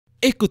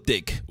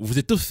EchosTech vous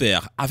est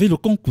offert avec le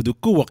concours de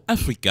Cowork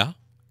Africa,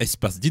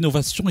 espace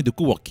d'innovation et de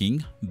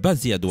coworking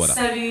basé à Douala.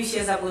 Salut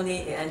chers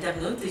abonnés et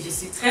internautes, je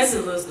suis très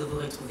heureuse de vous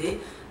retrouver.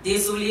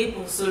 Désolée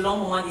pour ce long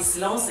moment de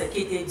silence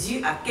qui était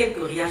dû à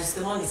quelques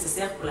réajustements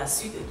nécessaires pour la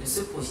suite de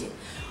ce projet.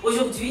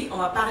 Aujourd'hui, on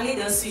va parler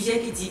d'un sujet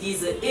qui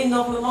divise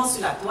énormément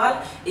sur la toile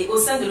et au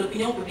sein de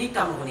l'opinion publique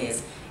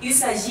camerounaise. Il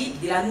s'agit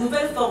de la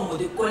nouvelle forme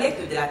de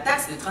collecte de la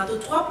taxe de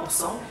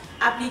 33%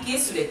 appliquée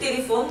sur les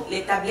téléphones,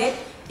 les tablettes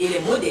et les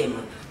modems.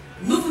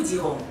 Nous vous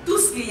dirons tout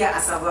ce qu'il y a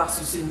à savoir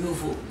sur ce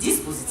nouveau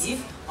dispositif.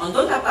 On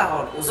donne la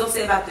parole aux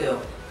observateurs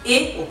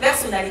et aux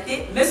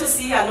personnalités, mais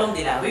aussi à l'homme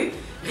de la rue.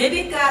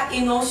 Rebecca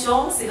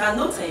Enonchong sera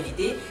notre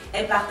invitée.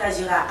 Elle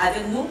partagera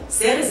avec nous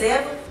ses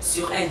réserves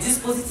sur un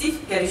dispositif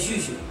qu'elle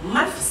juge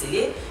mal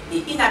ficelé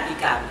et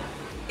inapplicable.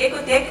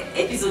 EchosTech,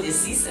 épisode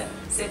 6,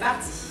 c'est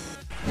parti.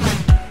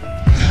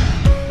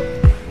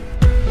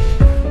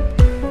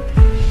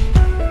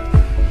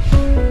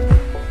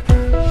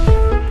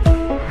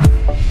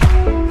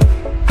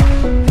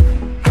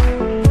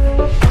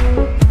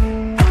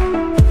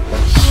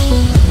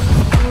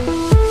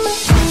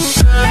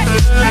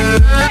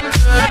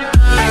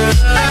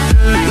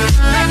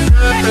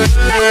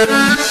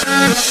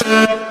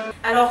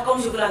 Alors,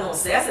 comme je vous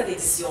l'annonçais, cette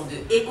édition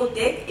de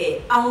EchosTech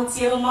est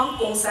entièrement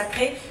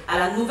consacrée à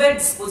la nouvelle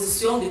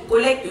disposition de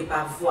collecte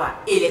par voie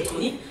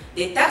électronique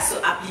des taxes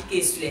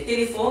appliquées sur les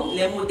téléphones,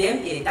 les modems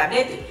et les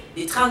tablettes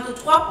de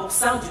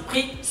 33% du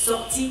prix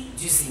sorti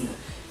d'usine.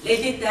 Les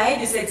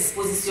détails de cette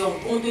disposition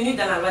contenue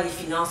dans la loi des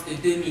finances de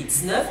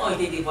 2019 ont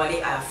été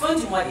dévoilés à la fin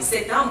du mois de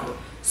septembre,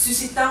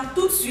 suscitant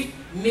tout de suite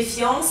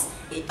méfiance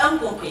et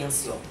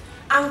incompréhension.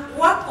 En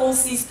quoi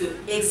consiste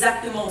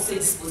exactement ce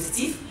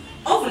dispositif?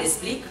 On vous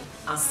l'explique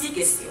en 6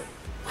 questions.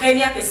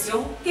 Première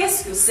question,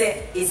 qu'est-ce que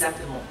c'est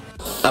exactement?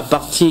 À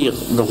partir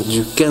donc,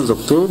 du 15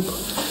 octobre,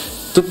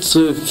 tous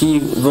ceux qui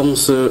vont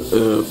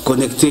se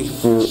connecter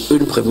pour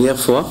une première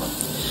fois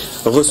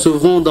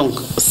recevront donc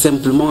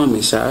simplement un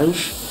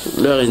message,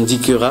 leur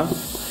indiquera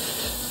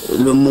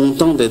le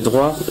montant des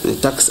droits des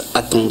taxes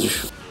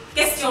attendues.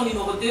 Question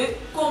numéro 2,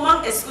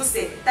 comment est-ce que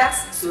cette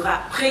taxe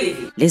sera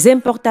prélevée? Les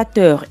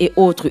importateurs et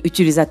autres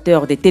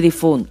utilisateurs des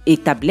téléphones et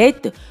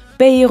tablettes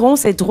payeront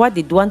ces droits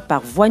des douanes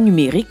par voie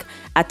numérique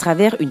à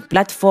travers une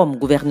plateforme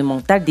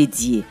gouvernementale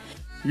dédiée.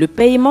 Le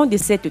paiement de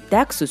cette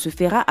taxe se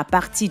fera à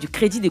partir du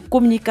crédit de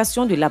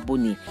communication de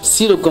l'abonné.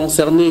 Si le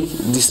concerné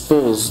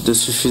dispose de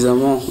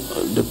suffisamment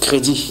de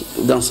crédit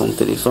dans son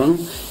téléphone,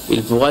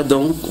 il pourra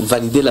donc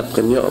valider la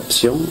première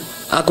option.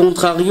 A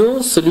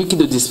contrario, celui qui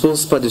ne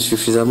dispose pas de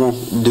suffisamment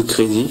de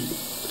crédit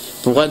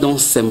pourra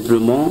donc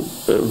simplement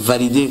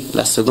valider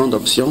la seconde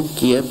option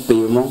qui est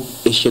paiement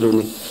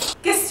échelonné.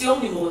 Question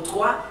numéro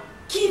 3,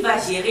 qui va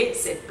gérer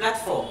cette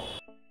plateforme?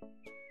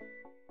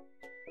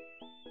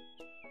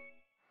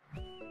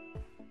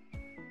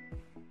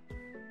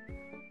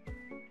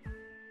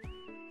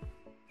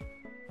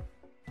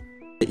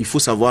 Il faut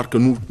savoir que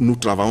nous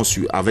travaillons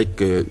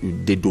avec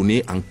des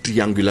données en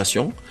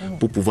triangulation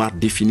pour pouvoir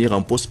définir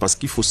un poste, parce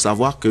qu'il faut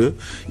savoir qu'il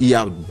y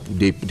a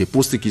des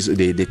postes,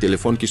 des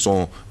téléphones qui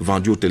sont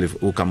vendus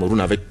au Cameroun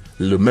avec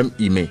le même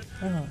email.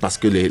 Parce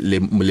que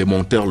les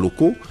monteurs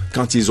locaux,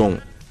 quand ils ont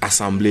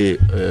assemblé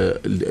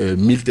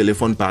 1000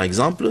 téléphones par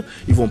exemple,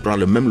 ils vont prendre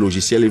le même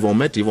logiciel, ils vont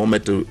mettre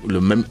le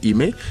même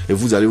email et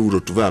vous allez vous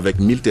retrouver avec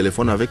 1000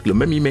 téléphones avec le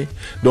même email.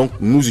 Donc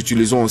nous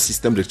utilisons un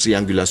système de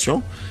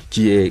triangulation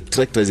qui est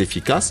très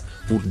efficace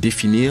pour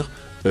définir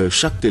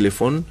chaque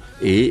téléphone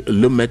et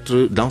le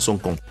mettre dans son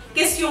compte.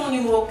 Question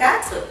numéro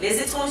 4, les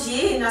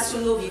étrangers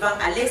nationaux vivant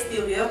à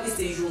l'extérieur qui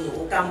séjournent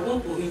au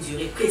Cameroun pour une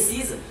durée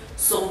précise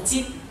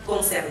sont-ils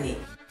concernés?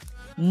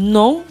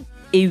 Non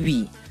et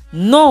oui.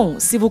 Non,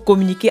 si vous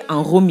communiquez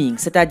en roaming,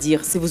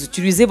 c'est-à-dire si vous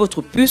utilisez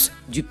votre puce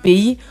du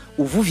pays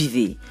où vous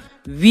vivez.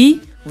 Oui,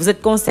 vous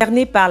êtes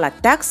concerné par la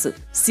taxe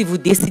si vous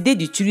décidez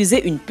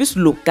d'utiliser une puce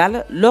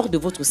locale lors de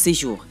votre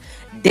séjour.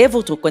 Dès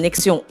votre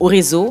connexion au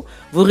réseau,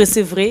 vous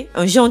recevrez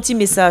un gentil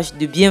message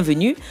de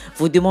bienvenue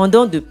vous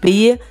demandant de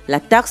payer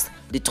la taxe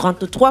de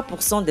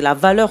 33% de la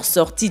valeur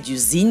sortie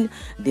d'usine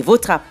de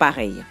votre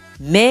appareil.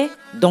 Mais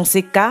dans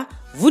ces cas,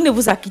 vous ne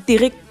vous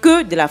acquitterez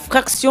que de la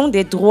fraction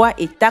des droits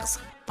et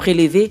taxes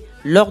prélevés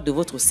lors de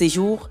votre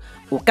séjour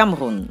au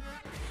Cameroun.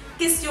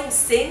 Question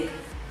 5.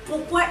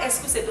 Pourquoi est-ce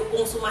que c'est au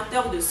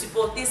consommateur de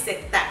supporter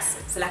cette taxe?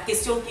 C'est la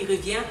question qui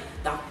revient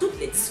dans toutes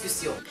les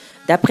discussions.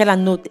 D'après la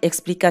note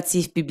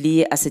explicative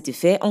publiée à cet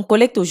effet, on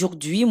collecte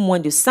aujourd'hui moins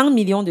de 100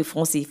 millions de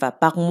francs CFA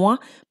par mois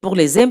pour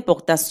les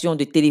importations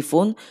de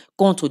téléphones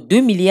contre 2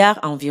 milliards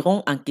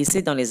environ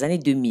encaissés dans les années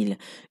 2000.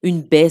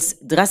 Une baisse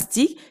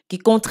drastique qui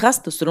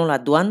contraste selon la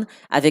douane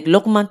avec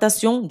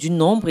l'augmentation du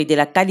nombre et de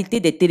la qualité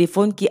des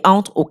téléphones qui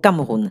entrent au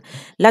Cameroun.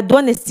 La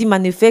douane estime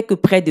en effet que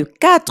près de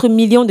 4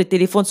 millions de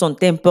téléphones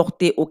sont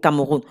importés au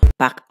Cameroun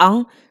par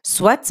an,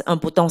 soit un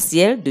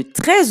potentiel de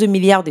 13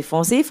 milliards de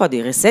francs CFA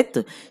de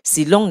recettes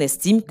si l'on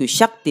estime que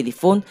chaque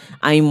téléphone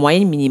a une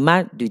moyenne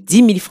minimale de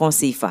 10 000 francs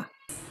CFA.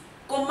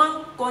 Comment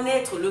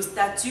connaître le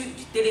statut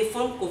du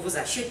téléphone que vous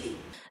achetez?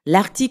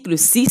 L'article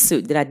 6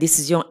 de la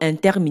décision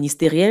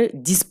interministérielle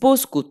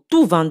dispose que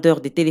tout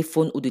vendeur de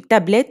téléphones ou de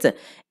tablettes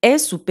est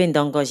sous peine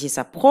d'engager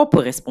sa propre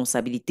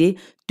responsabilité,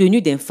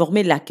 tenu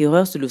d'informer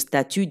l'acquéreur sur le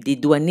statut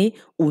dédouané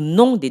ou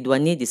non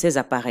dédouané de ses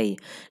appareils.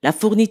 La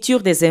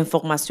fourniture des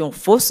informations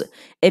fausses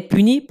est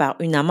punie par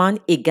une amende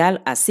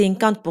égale à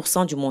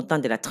 50% du montant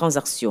de la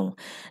transaction.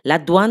 La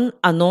douane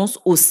annonce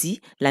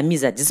aussi la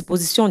mise à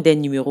disposition d'un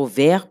numéro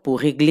vert pour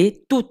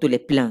régler toutes les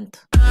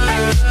plaintes.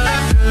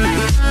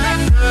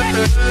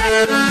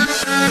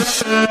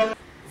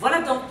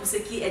 Voilà donc pour ce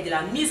qui est de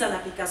la mise en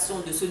application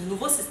de ce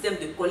nouveau système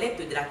de collecte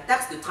de la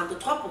taxe de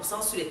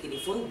 33% sur les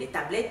téléphones, les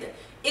tablettes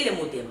et les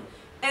modems.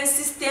 Un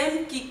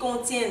système qui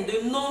contient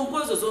de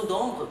nombreuses zones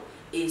d'ombre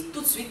et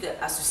tout de suite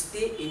a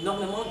suscité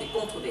énormément de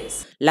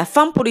controverses. La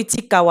femme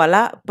politique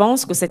Kawala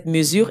pense que cette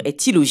mesure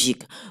est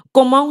illogique.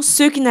 Comment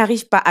ceux qui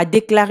n'arrivent pas à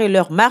déclarer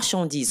leurs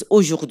marchandises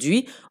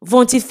aujourd'hui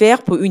vont-ils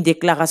faire pour une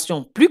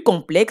déclaration plus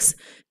complexe,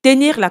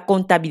 tenir la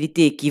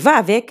comptabilité qui va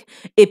avec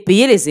et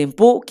payer les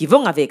impôts qui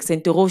vont avec,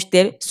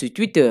 s'interroge-t-elle sur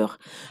Twitter.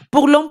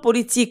 Pour l'homme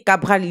politique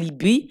Cabral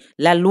Libby,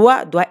 la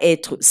loi doit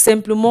être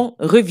simplement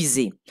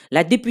révisée.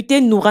 La députée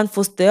Nourane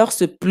Foster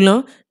se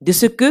plaint de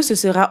ce que ce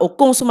sera au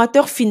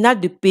consommateur final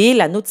de payer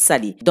la note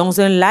salée.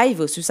 Dans un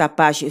live sur sa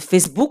page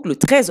Facebook le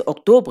 13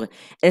 octobre,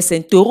 elle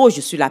s'interroge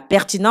sur la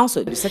pertinence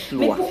de cette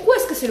loi. Mais pourquoi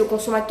est-ce que c'est le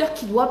consommateur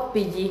qui doit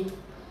payer?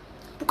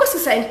 Pourquoi est-ce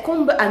que ça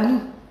incombe à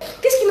nous?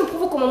 Qu'est-ce qui nous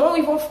provoque au moment où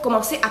ils vont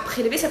commencer à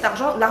prélever cet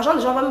argent? L'argent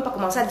déjà ne va même pas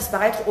commencer à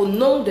disparaître au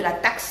nom de la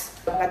taxe.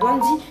 La douane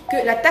dit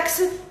que la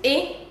taxe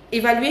est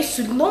évaluée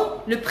selon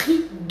le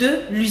prix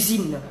de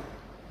l'usine.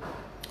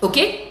 Ok?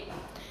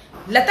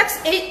 La taxe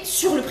est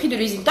sur le prix de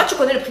l'usine. Toi, tu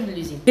connais le prix de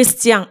l'usine.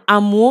 Christian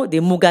Amo de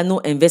Mogano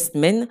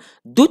Investment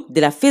doute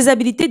de la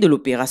faisabilité de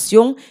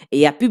l'opération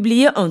et a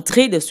publié un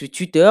trade sur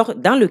Twitter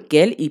dans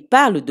lequel il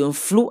parle d'un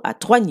flou à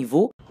 3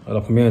 niveaux. La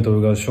première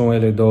interrogation,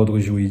 elle est d'ordre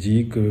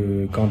juridique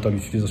quant à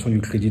l'utilisation du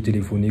crédit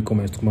téléphonique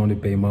comme instrument de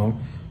paiement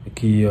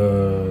qui,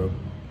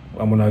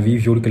 à mon avis,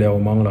 viole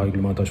clairement la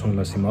réglementation de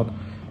la CEMAC.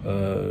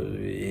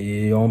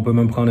 Et on peut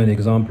même prendre un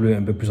exemple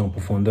un peu plus en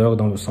profondeur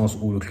dans le sens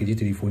où le crédit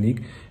téléphonique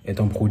est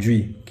un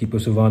produit qui peut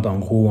se vendre en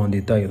gros ou en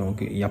détail. Donc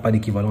il n'y a pas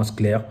d'équivalence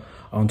claire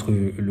entre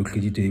le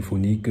crédit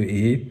téléphonique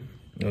et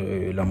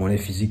la monnaie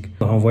physique.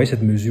 Renvoyer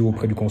cette mesure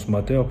auprès du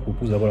consommateur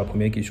propose d'avoir la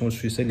première question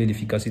sur celle de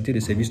l'efficacité des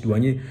services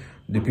douaniers.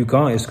 Depuis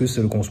quand est-ce que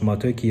c'est le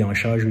consommateur qui est en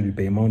charge du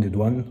paiement des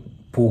douanes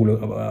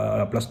à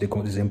la place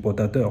des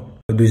importateurs?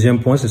 Le deuxième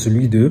point, c'est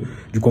celui du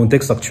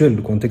contexte actuel.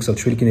 Le contexte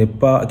actuel qui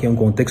est un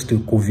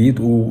contexte Covid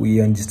où il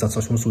y a une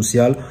distanciation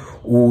sociale,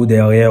 où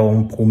derrière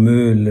on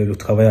promeut le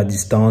travail à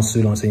distance,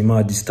 l'enseignement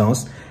à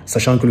distance,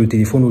 sachant que le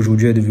téléphone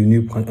aujourd'hui est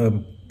devenu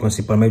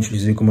principalement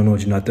utilisé comme un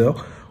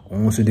ordinateur.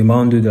 On se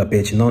demande de la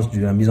pertinence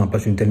de la mise en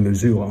place d'une telle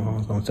mesure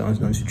dans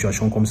une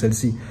situation comme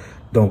celle-ci.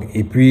 Donc,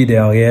 et puis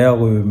derrière,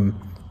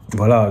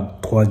 voilà,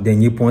 3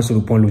 derniers points, c'est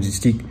le point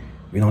logistique.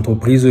 Une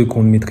entreprise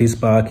qu'on ne maîtrise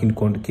pas,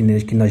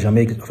 qui n'a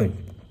jamais, enfin,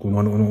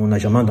 on n'a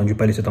jamais entendu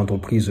parler de cette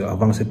entreprise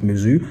avant cette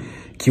mesure,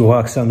 qui aura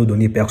accès à nos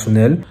données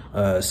personnelles,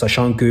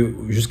 sachant que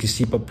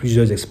jusqu'ici,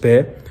 plusieurs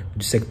experts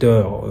du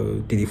secteur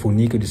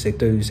téléphonique, du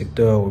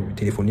secteur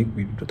téléphonique,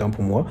 autant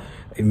pour moi,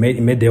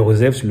 mettent des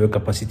réserves sur leur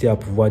capacité à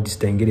pouvoir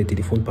distinguer les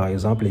téléphones, par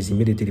exemple, les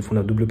emails des téléphones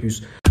à double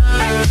puce.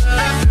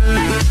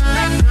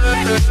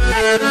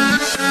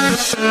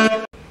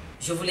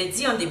 Je vous l'ai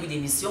dit en début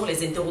d'émission,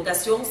 les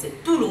interrogations,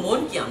 c'est tout le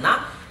monde qui en a.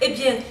 Eh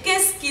bien,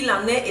 qu'est-ce qu'il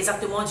en est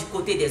exactement du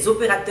côté des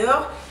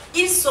opérateurs?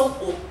 Ils sont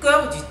au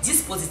cœur du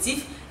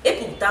dispositif et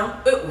pourtant,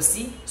 eux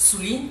aussi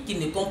soulignent qu'ils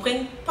ne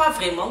comprennent pas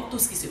vraiment tout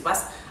ce qui se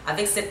passe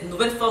avec cette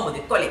nouvelle forme de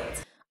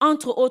collecte.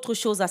 Entre autres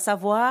choses à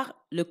savoir,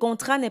 le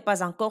contrat n'est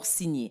pas encore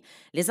signé.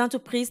 Les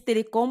entreprises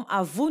télécoms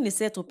avouent ne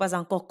s'être pas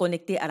encore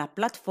connectées à la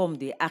plateforme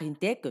de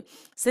Arintech.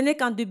 Ce n'est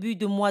qu'en début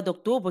de mois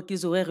d'octobre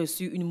qu'ils auraient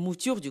reçu une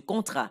mouture du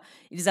contrat.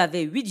 Ils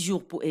avaient 8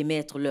 jours pour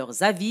émettre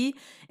leurs avis.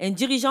 Un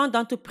dirigeant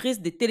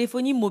d'entreprise de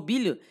téléphonie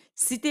mobile,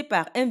 cité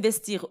par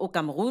Investir au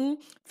Cameroun,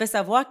 fait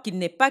savoir qu'il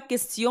n'est pas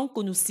question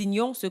que nous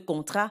signions ce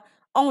contrat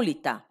en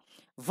l'état.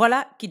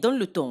 Voilà qui donne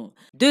le ton.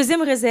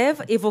 Deuxième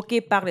réserve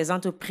évoquée par les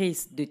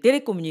entreprises de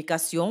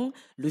télécommunications,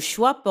 le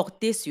choix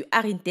porté sur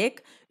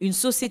Arintech, une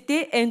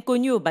société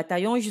inconnue au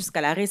bataillon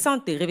jusqu'à la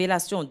récente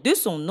révélation de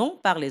son nom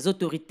par les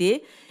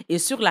autorités et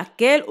sur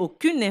laquelle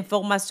aucune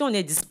information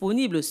n'est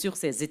disponible sur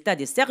ses états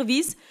de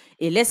service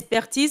et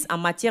l'expertise en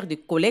matière de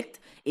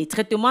collecte et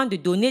traitement de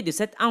données de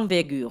cette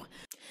envergure.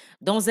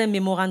 Dans un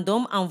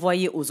mémorandum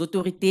envoyé aux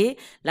autorités,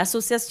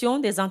 l'Association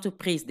des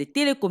entreprises de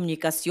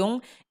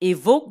télécommunications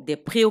évoque des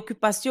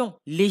préoccupations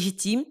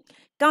légitimes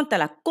quant à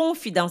la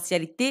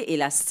confidentialité et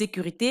la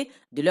sécurité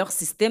de leur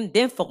système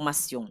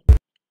d'information.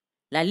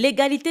 La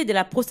légalité de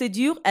la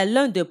procédure est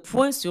l'un des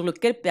points sur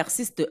lequel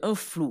persiste un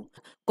flou.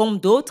 Comme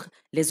d'autres,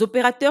 les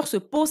opérateurs se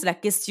posent la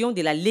question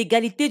de la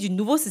légalité du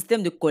nouveau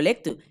système de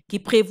collecte qui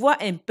prévoit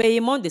un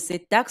paiement de ces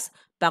taxes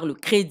par le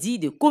crédit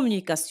de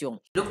communication.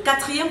 Le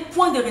quatrième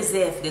point de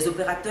réserve des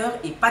opérateurs,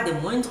 et pas des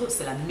moindres,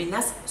 c'est la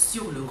menace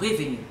sur le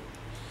revenu.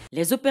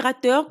 Les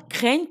opérateurs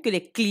craignent que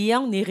les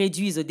clients ne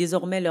réduisent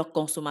désormais leur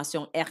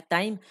consommation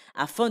airtime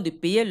afin de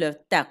payer leurs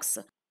taxes.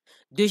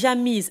 Déjà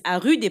mises à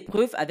rude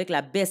épreuve avec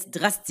la baisse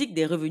drastique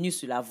des revenus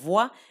sur la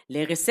voix,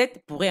 les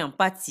recettes pourraient en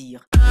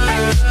pâtir.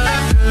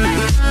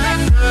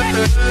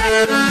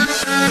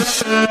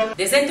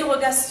 Des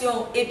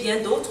interrogations et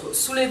bien d'autres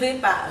soulevées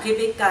par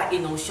Rebecca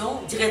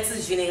Enonchong,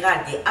 directrice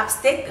générale des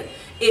EchosTech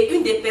et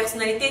une des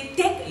personnalités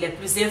tech les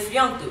plus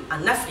influentes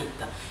en Afrique.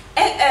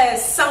 Elle est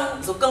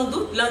sans aucun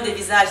doute l'un des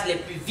visages les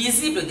plus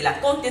visibles de la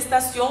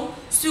contestation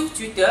sur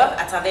Twitter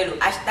à travers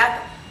le hashtag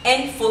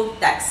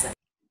Taxe.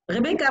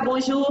 Rebecca,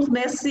 bonjour.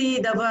 Merci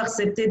d'avoir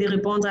accepté de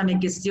répondre à mes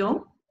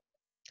questions.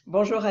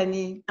 Bonjour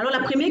Annie. Alors la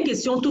première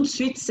question tout de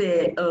suite,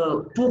 c'est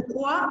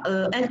pourquoi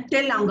un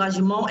tel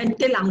engagement, un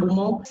tel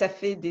engouement? Ça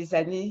fait des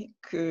années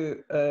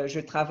que je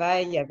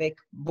travaille avec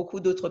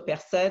beaucoup d'autres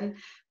personnes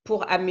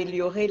pour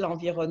améliorer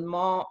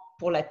l'environnement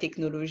pour la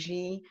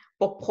technologie,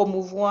 pour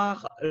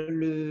promouvoir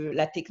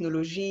la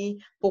technologie,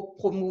 pour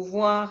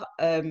promouvoir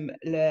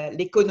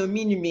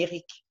l'économie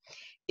numérique.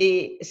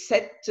 Et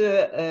cette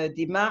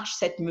démarche,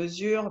 cette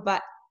mesure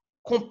va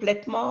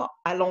complètement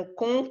à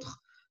l'encontre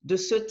de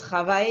ce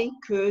travail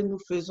que nous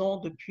faisons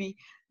depuis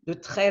de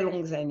très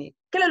longues années.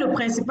 Quel est le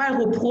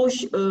principal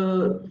reproche,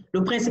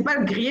 le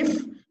principal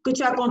grief que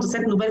tu as contre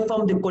cette nouvelle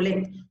forme de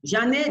collecte?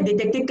 J'en ai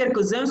détecté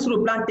quelques-uns sur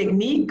le plan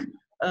technique,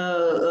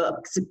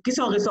 qui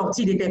sont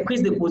ressortis de tes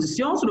prises de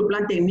position, sur le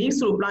plan technique,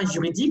 sur le plan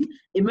juridique,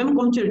 et même,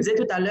 comme tu le disais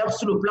tout à l'heure,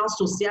 sur le plan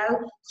social,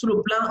 sur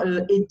le plan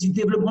du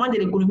développement de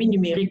l'économie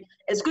numérique.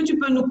 Est-ce que tu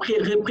peux nous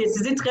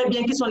préciser très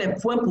bien quels sont les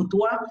points pour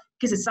toi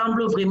qui se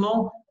semblent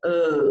vraiment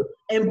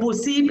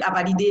impossibles à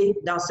valider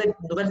dans cette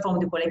nouvelle forme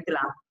de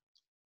collecte-là?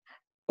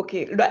 Ok,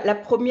 la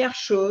première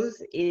chose,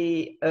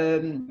 c'est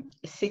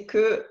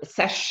que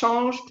ça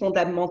change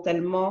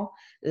fondamentalement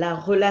la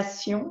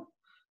relation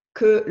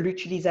que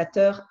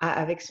l'utilisateur a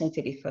avec son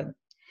téléphone.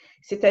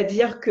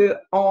 C'est-à-dire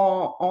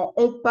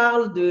qu'on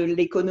parle de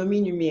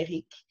l'économie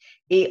numérique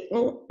et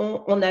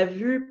on a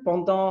vu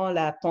pendant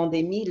la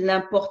pandémie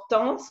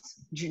l'importance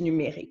du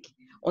numérique.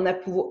 On a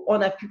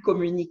pu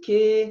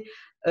communiquer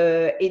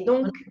et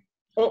donc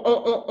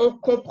on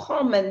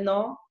comprend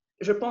maintenant,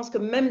 je pense que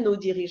même nos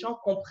dirigeants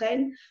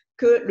comprennent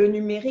que le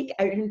numérique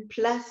a une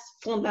place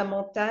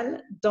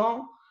fondamentale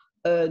dans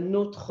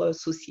notre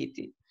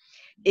société.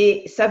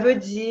 Et ça veut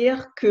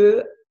dire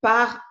que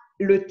par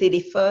le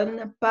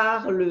téléphone,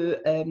 par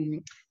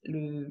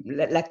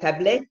la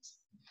tablette,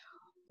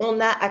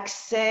 on a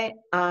accès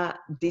à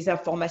des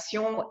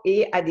informations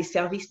et à des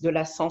services de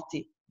la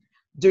santé,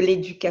 de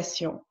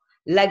l'éducation,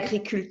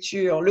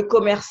 l'agriculture, le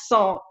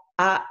commerçant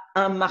a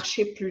un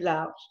marché plus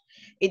large.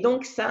 Et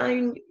donc, ça a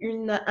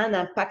un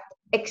impact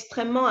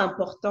extrêmement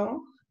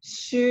important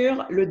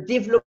sur le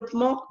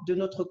développement de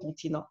notre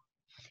continent.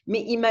 Mais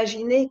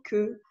imaginez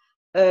que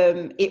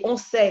et on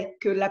sait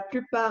que la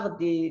plupart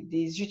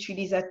des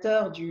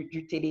utilisateurs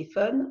du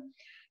téléphone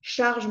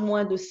chargent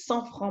moins de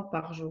 100 francs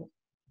par jour.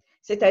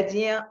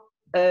 C'est-à-dire,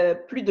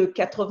 plus de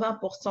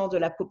 80% de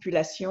la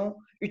population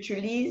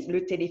utilise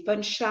le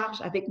téléphone,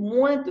 charge avec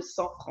moins de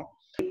 100 francs.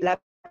 La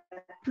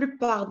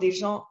plupart des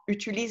gens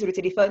utilisent le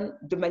téléphone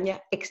de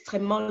manière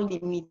extrêmement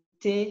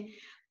limitée.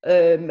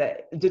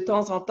 De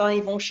temps en temps,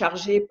 ils vont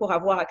charger pour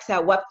avoir accès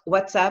à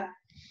WhatsApp.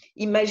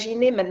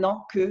 Imaginez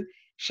maintenant que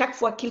chaque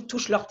fois qu'ils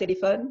touchent leur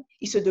téléphone,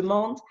 ils se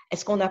demandent «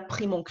 est-ce qu'on a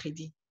pris mon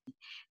crédit ?»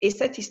 Et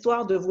cette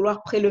histoire de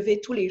vouloir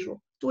prélever tous les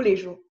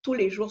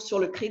jours sur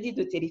le crédit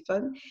de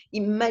téléphone,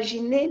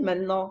 imaginez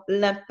maintenant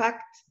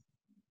l'impact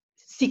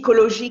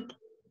psychologique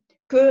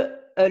que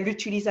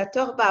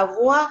l'utilisateur va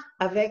avoir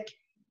avec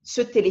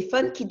ce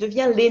téléphone qui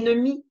devient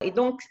l'ennemi. Et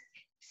donc,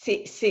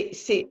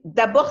 c'est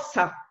d'abord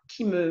ça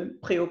qui me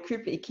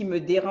préoccupe et qui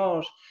me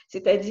dérange.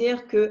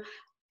 C'est-à-dire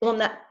qu'on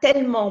a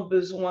tellement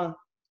besoin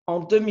en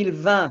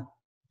 2020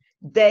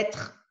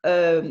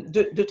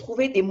 de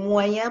trouver des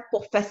moyens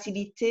pour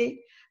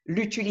faciliter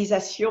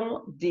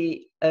l'utilisation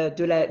du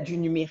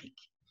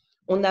numérique.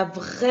 On a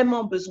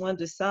vraiment besoin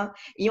de ça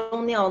et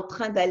on est en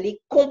train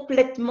d'aller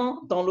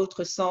complètement dans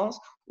l'autre sens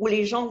où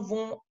les gens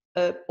vont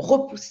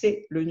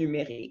repousser le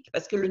numérique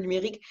parce que le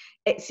numérique,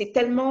 c'est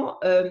tellement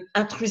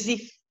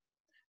intrusif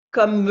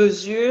comme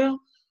mesure.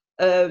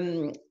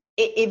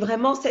 Et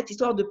vraiment, cette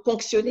histoire de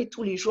ponctionner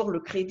tous les jours le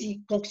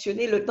crédit,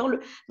 ponctionner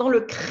dans le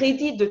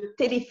crédit de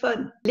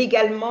téléphone,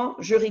 légalement,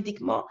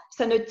 juridiquement,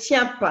 ça ne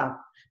tient pas.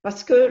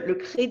 Parce que le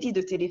crédit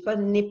de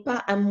téléphone n'est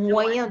pas un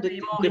moyen de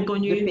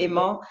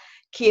paiement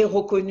qui est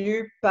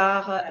reconnu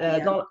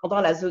dans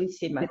la zone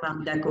CEMAC.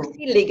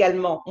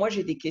 Légalement, moi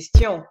j'ai des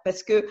questions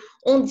parce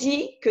qu'on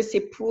dit que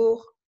c'est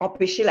pour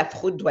empêcher la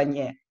fraude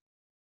douanière.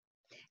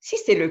 Si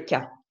c'est le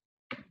cas,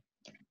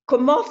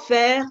 comment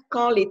faire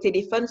quand les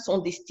téléphones sont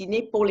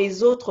destinés pour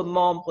les autres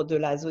membres de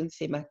la zone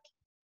CEMAC?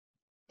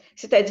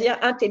 C'est-à-dire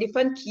un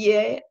téléphone qui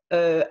est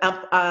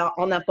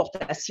en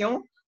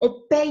importation,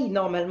 on paye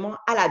normalement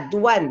à la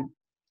douane.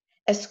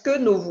 Est-ce que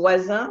nos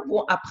voisins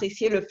vont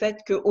apprécier le fait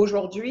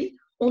qu'aujourd'hui,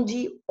 on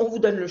dit on vous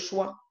donne le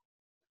choix?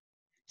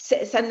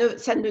 ça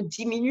ne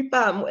diminue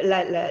pas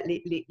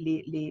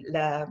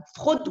la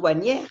fraude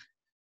douanière.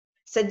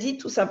 Ça dit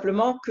tout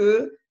simplement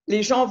que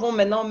les gens vont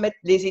maintenant mettre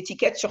les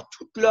étiquettes sur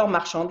toutes leurs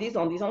marchandises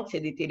en disant que c'est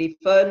des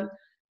téléphones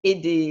et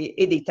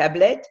des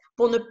tablettes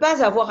pour ne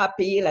pas avoir à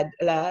payer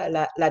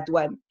la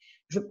douane.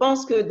 Je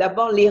pense que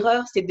d'abord,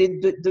 l'erreur, c'est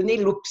de donner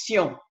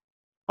l'option,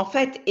 en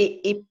fait,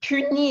 et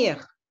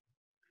punir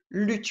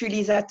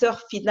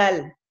l'utilisateur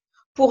final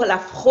pour la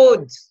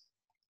fraude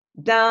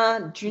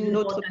d'une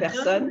autre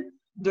personne,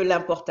 de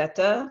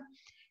l'importateur,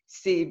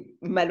 c'est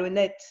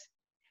malhonnête.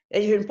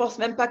 Et je ne pense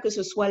même pas que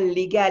ce soit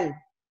légal.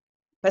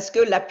 Parce que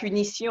la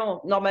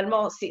punition,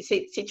 normalement,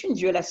 c'est une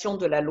violation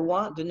de la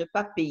loi de ne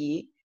pas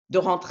payer, de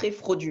rentrer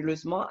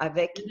frauduleusement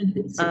avec,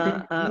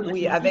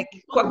 avec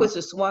quoi que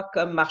ce soit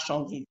comme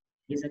marchandise.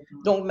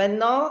 Exactement. Donc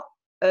maintenant,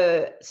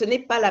 ce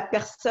n'est pas la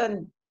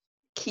personne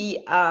qui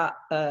a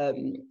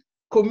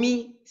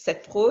commis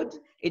cette fraude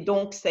et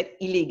donc cette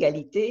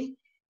illégalité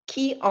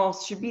qui en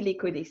subit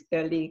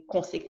les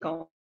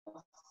conséquences.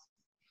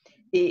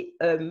 Et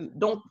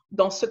donc,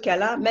 dans ce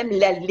cas-là, même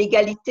la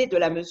légalité de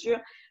la mesure,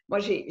 moi,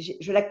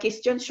 je la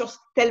questionne sur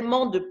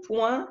tellement de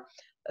points.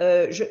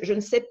 Je ne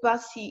sais pas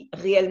si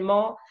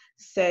réellement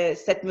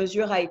cette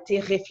mesure a été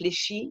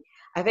réfléchie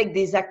avec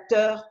des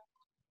acteurs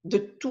de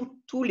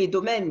tous les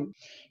domaines.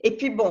 Et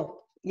puis, bon,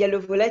 il y a le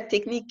volet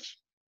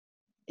technique.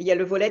 Il y a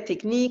le volet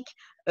technique.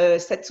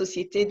 Cette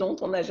société dont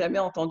on n'a jamais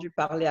entendu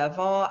parler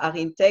avant,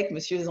 Arintech, M.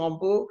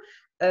 Zambo.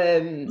 Vous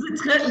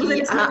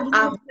êtes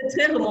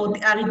très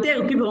remonté. Arintech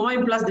occupe vraiment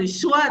une place de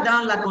choix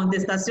dans la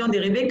contestation de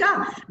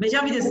Rebecca. Mais j'ai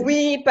envie de...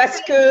 Oui,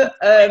 parce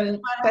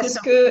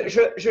que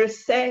je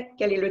sais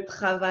quel est le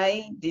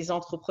travail des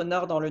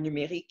entrepreneurs dans le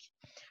numérique.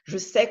 Je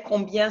sais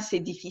combien c'est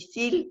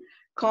difficile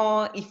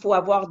quand il faut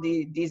avoir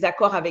des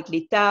accords avec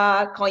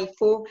l'État, quand il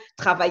faut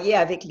travailler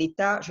avec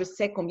l'État. Je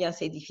sais combien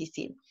c'est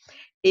difficile.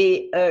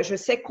 Et je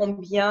sais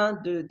combien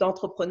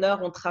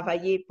d'entrepreneurs ont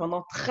travaillé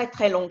pendant très,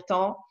 très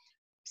longtemps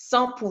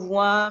sans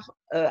pouvoir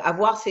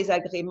avoir ces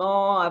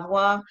agréments,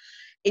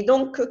 et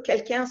donc que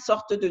quelqu'un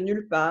sorte de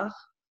nulle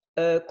part,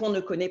 qu'on ne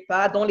connaît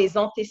pas, dont les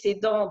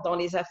antécédents dans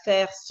les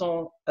affaires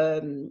sont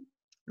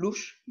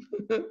louches,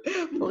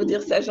 pour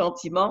dire ça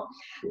gentiment.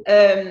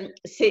 Et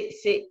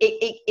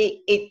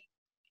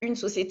une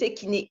société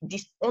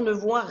on ne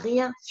voit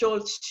rien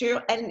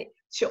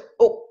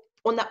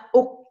on n'a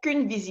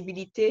aucune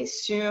visibilité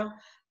sur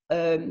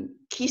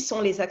qui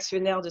sont les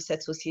actionnaires de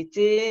cette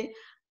société,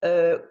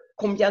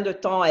 combien de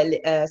temps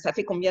ça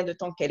fait combien de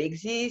temps qu'elle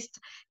existe,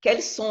 quelle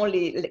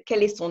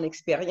est son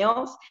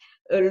expérience.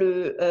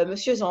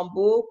 Monsieur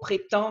Zambo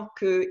prétend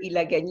qu'il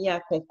a gagné un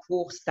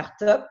concours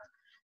start-up.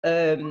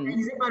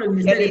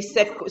 Quel est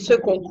ce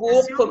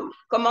concours?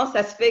 Comment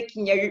ça se fait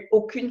qu'il n'y a eu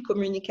aucune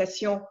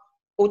communication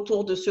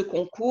autour de ce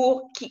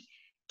concours?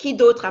 Qui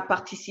d'autre a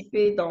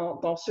participé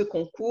dans ce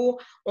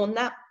concours? On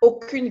n'a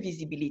aucune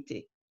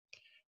visibilité.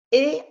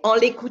 Et en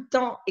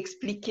l'écoutant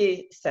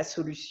expliquer sa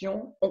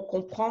solution, on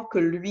comprend que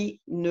lui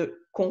ne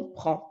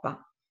comprend pas.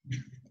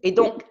 Et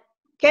donc,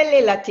 quelle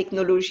est la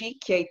technologie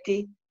qui a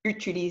été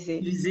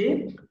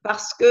utilisée?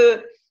 Parce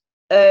que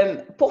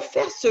pour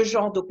faire ce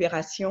genre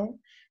d'opération,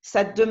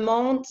 ça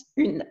demande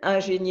une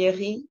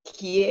ingénierie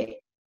qui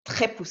est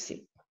très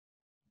poussée,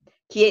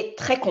 qui est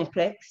très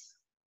complexe,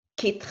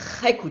 qui est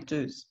très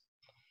coûteuse.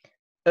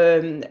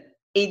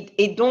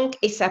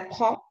 Et ça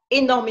prend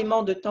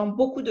énormément de temps,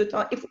 beaucoup de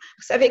temps. Et vous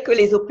savez que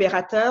les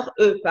opérateurs,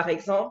 eux, par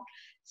exemple,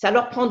 ça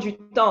leur prend du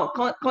temps.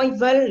 Quand ils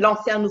veulent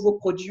lancer un nouveau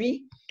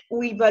produit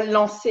ou ils veulent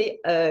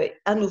lancer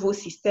un nouveau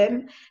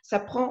système, ça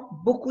prend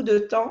beaucoup de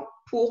temps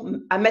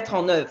à mettre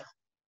en œuvre.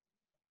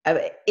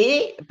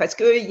 Et parce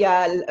qu'il y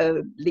a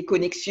les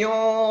connexions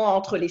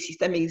entre les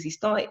systèmes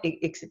existants,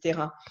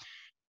 etc.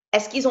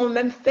 Est-ce qu'ils ont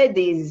même fait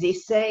des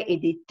essais et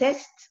des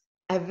tests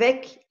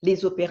avec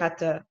les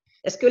opérateurs?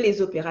 Est-ce que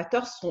les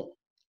opérateurs sont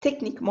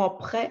techniquement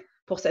prêts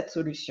pour cette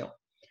solution?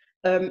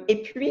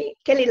 Et puis,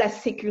 quelle est la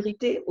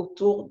sécurité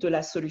autour de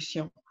la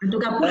solution? En tout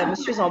cas,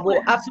 Monsieur Zambo,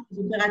 les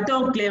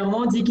opérateurs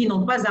clairement dit qu'ils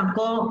n'ont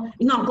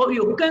encore eu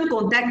aucun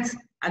contact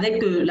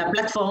avec la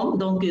plateforme.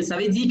 Donc, ça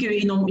veut dire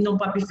qu'ils n'ont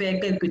pas pu faire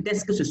quelques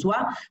tests que ce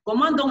soit.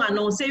 Comment donc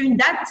annoncer une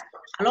date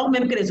alors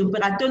même que les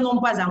opérateurs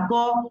n'ont pas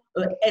encore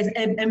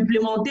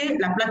implémenté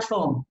la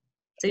plateforme?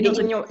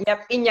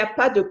 Il n'y a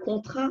pas de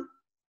contrat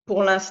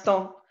pour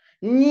l'instant,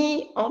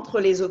 ni entre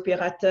les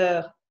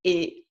opérateurs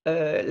et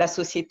la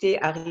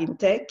société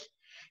Arintech,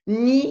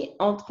 ni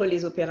entre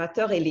les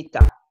opérateurs et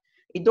l'État.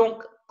 Et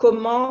donc,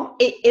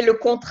 et le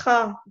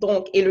contrat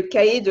donc, et le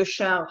cahier de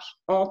charge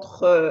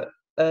entre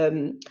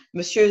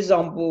Monsieur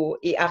Zambo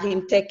et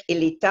Arintech et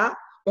l'État,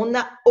 on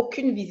n'a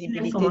aucune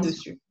visibilité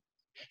dessus.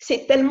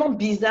 C'est tellement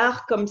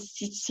bizarre comme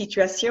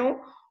situation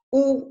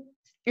où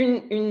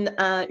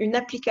une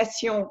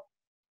application,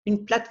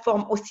 une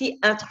plateforme aussi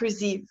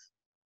intrusive,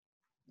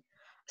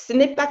 ce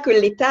n'est pas que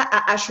l'État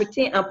a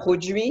acheté un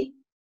produit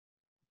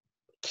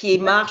qui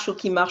marche ou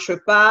qui ne marche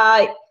pas,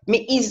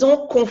 mais ils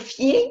ont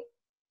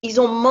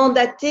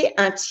mandaté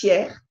un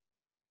tiers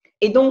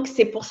Et donc,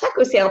 c'est pour ça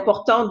que c'est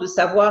important de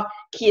savoir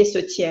qui est ce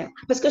tiers.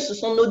 Parce que ce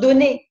sont nos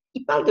données.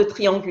 Il parle de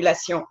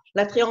triangulation.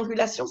 La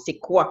triangulation, c'est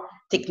quoi,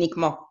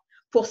 techniquement?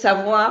 Pour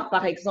savoir,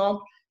 par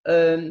exemple,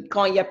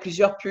 quand il y a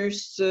plusieurs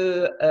puces,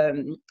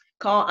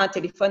 quand un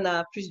téléphone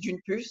a plus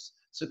d'une puce,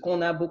 ce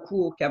qu'on a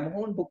beaucoup au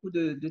Cameroun, beaucoup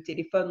de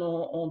téléphones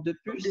ont 2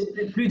 puces.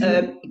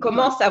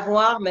 Comment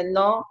savoir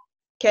maintenant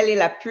quelle est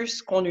la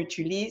puce qu'on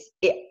utilise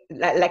et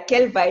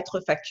laquelle va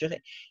être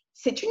facturée?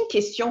 C'est une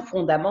question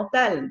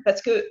fondamentale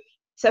parce que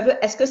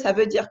est-ce que ça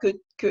veut dire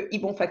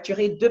qu'ils vont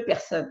facturer 2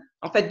 personnes,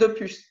 en fait 2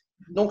 puces?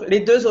 Donc, les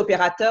deux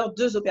opérateurs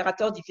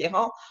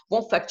différents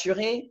vont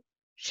facturer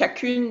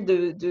chacune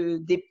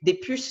des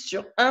puces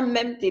sur un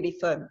même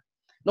téléphone.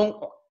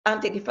 Donc, un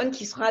téléphone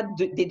qui sera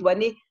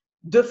dédouané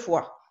 2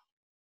 fois.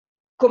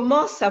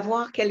 Comment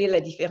savoir quelle est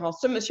la différence?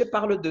 Ce monsieur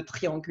parle de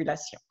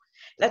triangulation.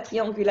 La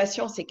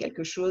triangulation, c'est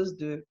quelque chose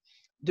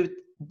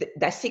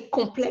d'assez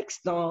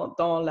complexe dans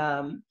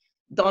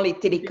les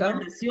télécoms.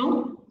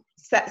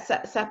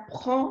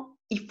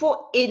 Il faut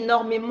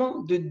énormément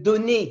de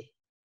données.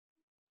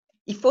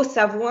 Il faut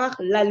savoir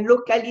la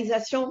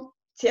localisation.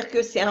 C'est-à-dire que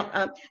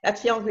la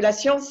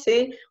triangulation,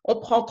 c'est on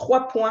prend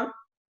 3 points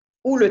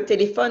où le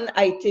téléphone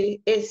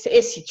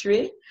est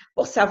situé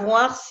pour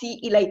savoir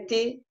s'il a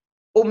été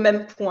au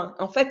même point.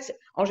 En fait,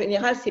 en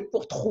général, c'est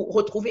pour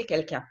retrouver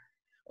quelqu'un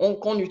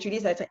qu'on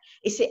utilise.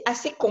 Et c'est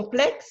assez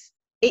complexe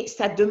et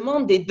ça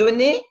demande des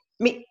données.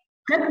 Mais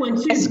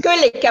est-ce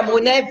que les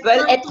Camerounais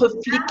veulent être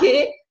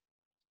fliqués?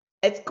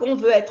 Est-ce qu'on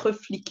veut être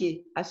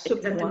fliqué à ce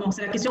point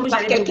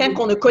par quelqu'un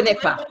qu'on ne connaît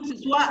pas? Que ce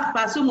soit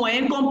par ce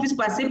moyen qu'on puisse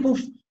passer pour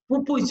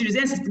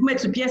utiliser un système,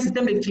 mettre sur pied un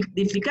système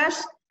de flicage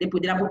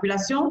de la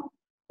population?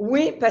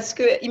 Oui, parce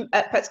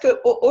que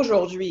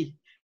aujourd'hui,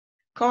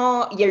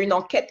 quand il y a une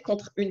enquête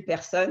contre une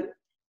personne,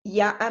 il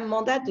y a un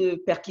mandat de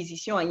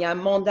perquisition, il y a un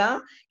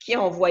mandat qui est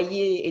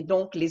envoyé et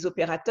donc les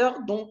opérateurs,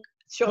 donc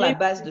sur la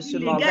base de ce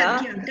mandat,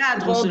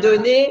 vont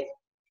donner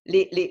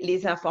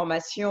les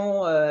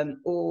informations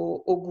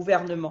au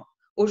gouvernement.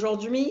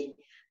 Aujourd'hui,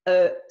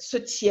 ce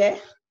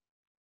tiers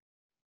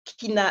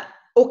qui n'a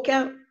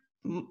aucun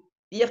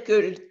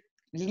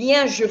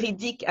lien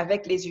juridique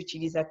avec les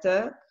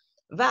utilisateurs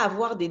va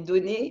avoir des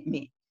données,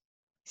 mais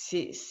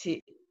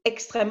c'est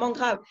extrêmement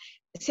grave.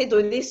 Ces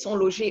données sont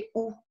logées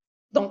où?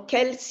 Dans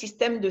quel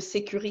système de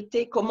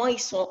sécurité? Comment ils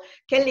sont?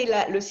 Quel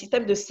est le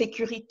système de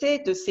sécurité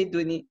de ces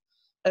données?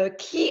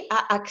 Qui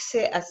a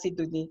accès à ces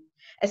données?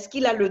 Est-ce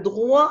qu'il a le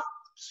droit,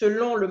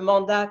 selon le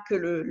mandat que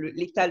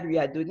l'État lui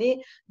a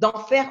donné, d'en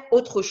faire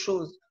autre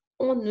chose?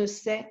 On ne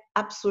sait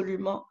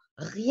absolument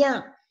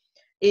rien.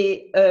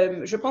 Et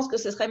je pense que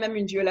ce serait même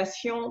une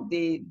violation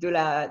de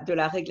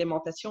la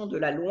réglementation, de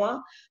la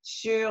loi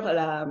sur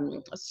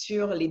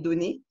les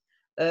données,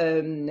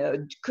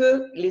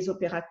 que les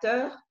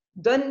opérateurs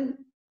donnent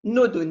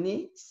nos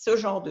données, ce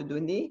genre de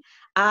données,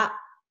 à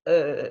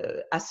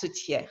ce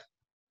tiers,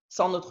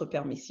 sans notre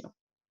permission.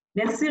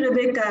 Merci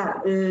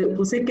Rebecca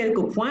pour ces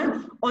quelques points.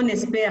 On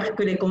espère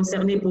que les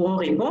concernés pourront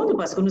répondre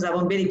parce que nous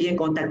avons bel et bien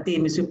contacté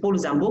M. Paul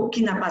Zambo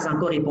qui n'a pas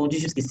encore répondu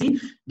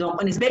jusqu'ici.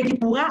 Donc, on espère qu'il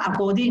pourra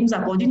nous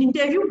accorder une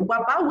interview,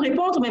 pourquoi pas, ou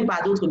répondre même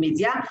par d'autres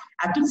médias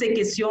à toutes ces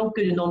questions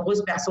que de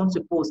nombreuses personnes se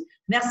posent.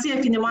 Merci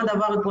infiniment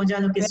d'avoir répondu à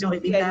nos questions,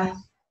 Rebecca.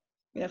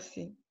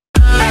 Merci.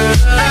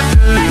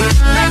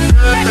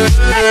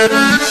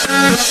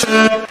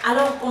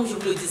 Alors, comme je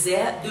vous le disais,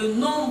 de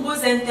nombreux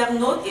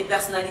internautes et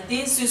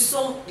personnalités se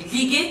sont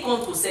ligués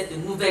contre cette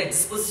nouvelle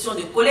disposition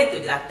de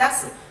collecte de la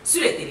taxe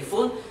sur les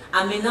téléphones,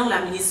 amenant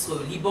la ministre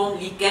Libon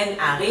Liken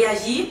à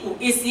réagir pour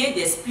essayer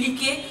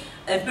d'expliquer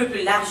un peu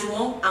plus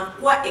largement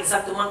en quoi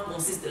exactement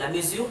consiste la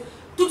mesure.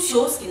 Toute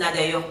chose qui n'a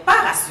d'ailleurs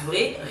pas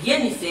rassuré, rien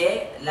n'y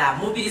fait, la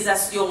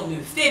mobilisation ne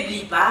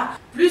faiblit pas.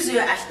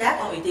 Plusieurs hashtags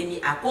ont été mis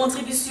à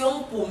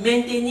contribution pour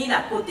maintenir la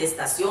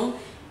protestation.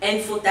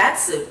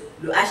 Infotaxe,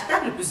 le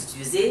hashtag le plus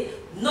utilisé,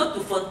 not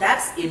to phone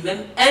tax et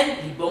même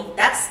Libon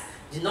tax,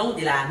 du nom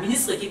de la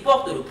ministre qui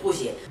porte le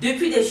projet.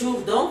 Depuis des jours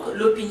donc,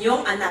 l'opinion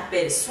en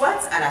appelle soit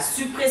à la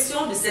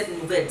suppression de cette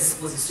nouvelle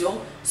disposition,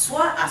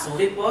 soit à son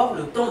report,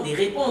 le temps de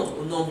répondre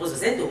aux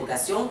nombreuses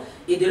interrogations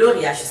et de le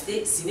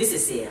réajuster si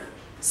nécessaire.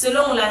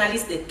 Selon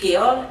l'analyse de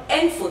Keol,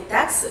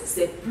 Infotaxe,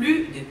 c'est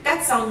plus de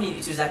 400 000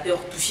 utilisateurs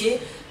touchés,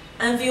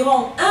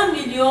 environ 1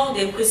 million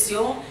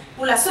d'impressions.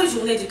 Pour la seule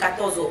journée du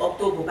 14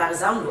 octobre, par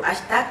exemple, le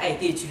hashtag a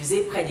été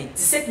utilisé près de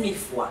 17 000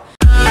 fois.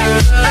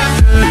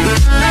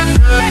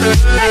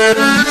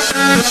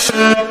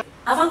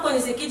 Avant qu'on ne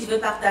se quitte, je vais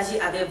partager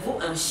avec vous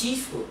un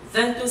chiffre,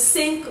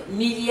 25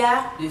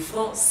 milliards de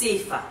francs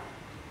CFA.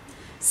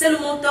 C'est le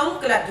montant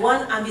que la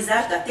douane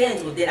envisage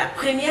d'atteindre dès la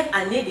première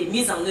année de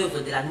mise en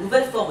œuvre de la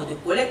nouvelle forme de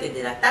collecte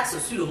de la taxe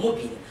sur le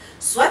mobile,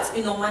 soit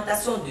une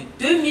augmentation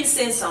de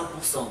 2500%.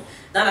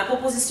 Dans la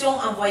proposition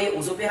envoyée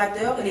aux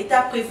opérateurs,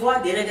 l'État prévoit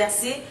de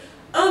reverser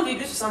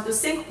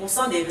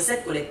 1,65% des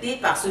recettes collectées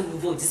par ce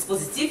nouveau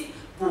dispositif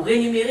pour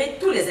rémunérer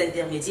tous les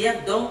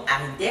intermédiaires, dont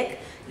Arintec,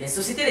 les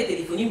sociétés de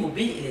téléphonie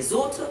mobile et les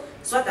autres,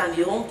 soit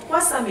environ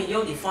 300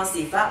 millions de francs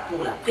CFA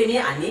pour la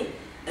première année,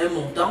 un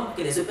montant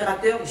que les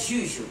opérateurs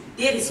jugent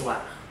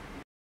dérisoire.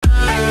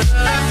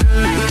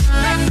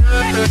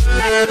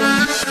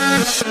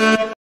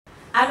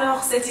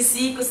 Alors, c'est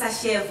ici que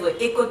s'achève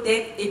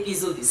EchosTech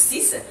épisode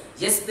 6.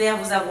 J'espère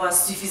vous avoir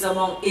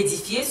suffisamment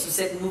édifié sur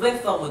cette nouvelle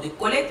forme de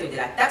collecte de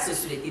la taxe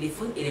sur les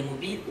téléphones et les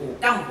mobiles au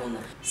Cameroun.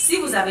 Si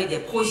vous avez des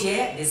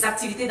projets, des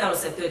activités dans le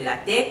secteur de la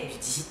tech, du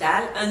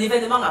digital, un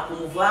événement à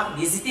promouvoir,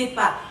 n'hésitez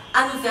pas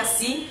à nous faire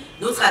signe.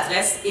 Notre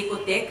adresse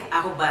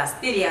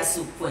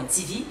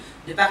echotech@teleasu.tv.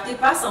 Ne partez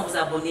pas sans vous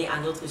abonner à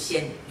notre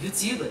chaîne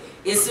YouTube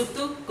et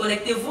surtout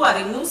connectez-vous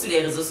avec nous sur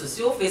les réseaux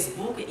sociaux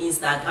Facebook,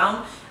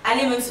 Instagram.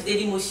 Allez même sur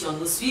Dailymotion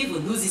nous suivre,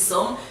 nous y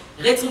sommes.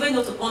 Retrouvez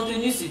notre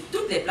contenu sur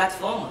toutes les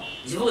plateformes.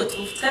 Je vous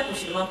retrouve très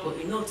prochainement pour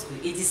une autre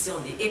édition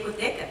de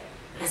EchosTech.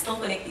 Restons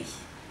connectés.